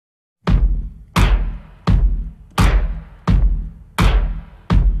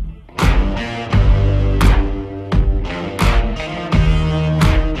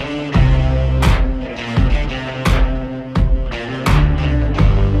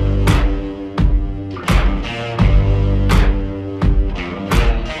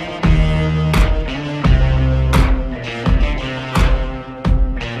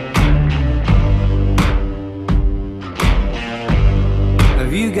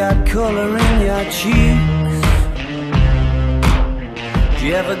got color in your cheeks? Do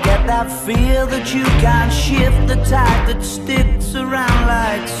you ever get that feel that you can't shift, the type that sticks around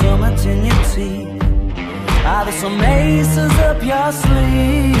like summits in your teeth? Are there some aces up your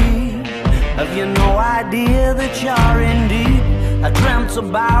sleeve? Have you no idea that you're in deep? I dreamt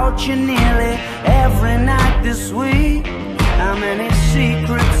about you nearly every night this week. How many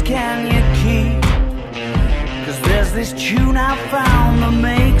secrets can you keep? 'Cause there's this tune I found that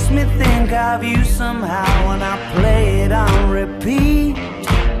makes me think of you somehow, and I play it on repeat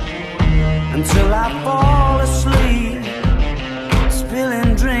until I fall asleep,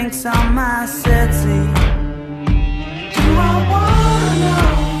 spilling drinks on my settee. Do I wanna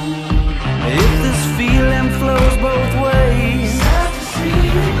know if this feeling flows both ways? Sad to see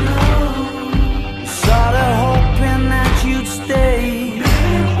you go. Sorta hoping that you'd stay.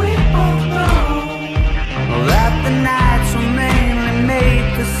 Maybe we both know that the nights were mainly made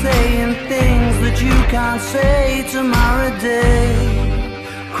for saying things that you can't say tomorrow day.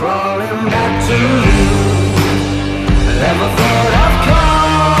 Crawling back to you, never thought of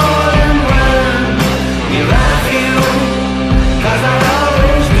calling when you're out of you, 'cause I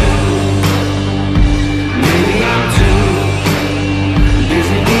always do. Maybe I'm too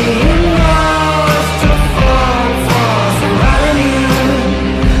busy being lost to fall for somebody new.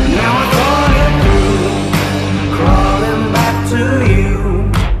 Now I thought it through, crawling back to you.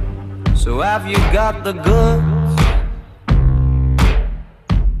 So have you got the goods?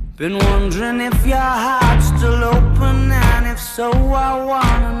 Been wondering if your heart's still open, and if so, I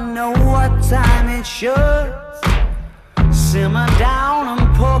wanna know what time it should. Simmer down and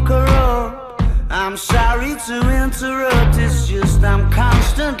poker up. I'm sorry to interrupt, it's just I'm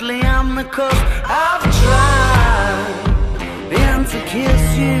constantly on the cusp. I've tried to kiss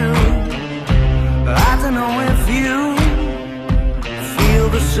you. I don't know if you feel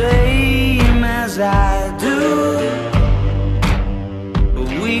the same as I do.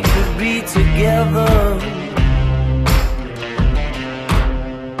 We could be together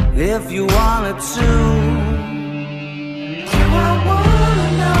if you wanted to. Do I wanna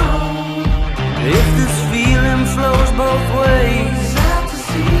know if this feeling flows both ways? Sad to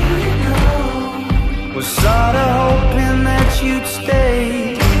see you go. Was sorta hoping that you'd stay.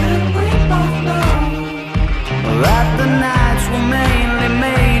 And we both know that the nights were mainly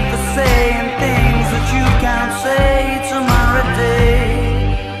made for saying things that you can't say tomorrow day.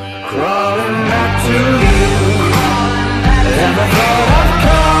 Crawling back to you, never thought of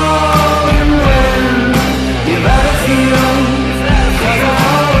calling when you're out of you, 'cause I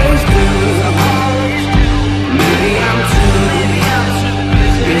always do. Maybe I'm too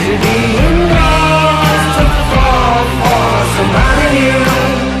busy being lost to fall for somebody new.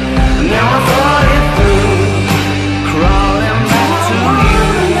 Now I thought it through, crawling back to you.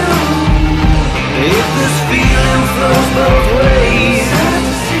 If this feeling flows both ways,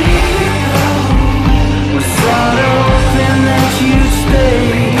 sorta hoping that you'd stay.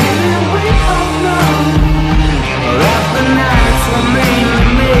 We both know that the nights were mainly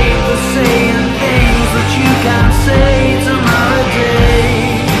made for saying things that you can't say tomorrow day.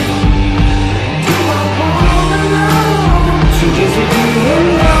 Do I wanna know? Too busy being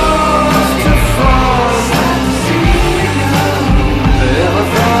lost to fall. Sad to see you go. Ever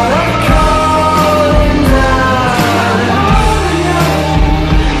thought of calling down?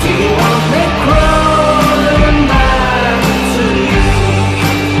 Do you want me crawling back to you?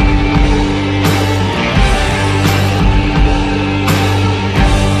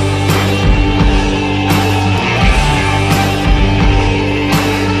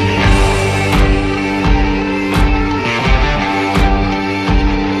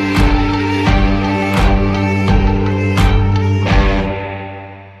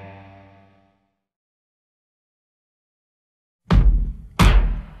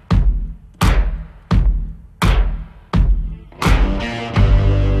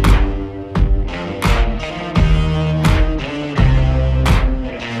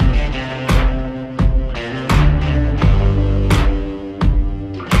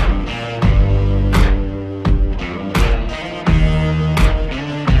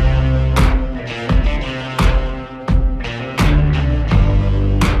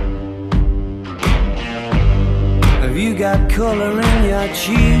 You got color in your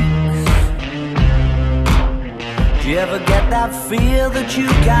cheeks? Do you ever get that feel that you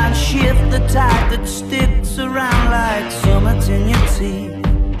can't shift, the type that sticks around like summits in your teeth?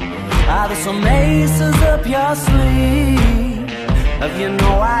 Are there some aces up your sleeve? Have you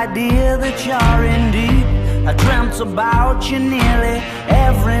no idea that you're in deep? I dreamt about you nearly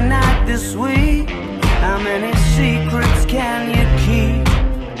every night this week. How many secrets can you keep?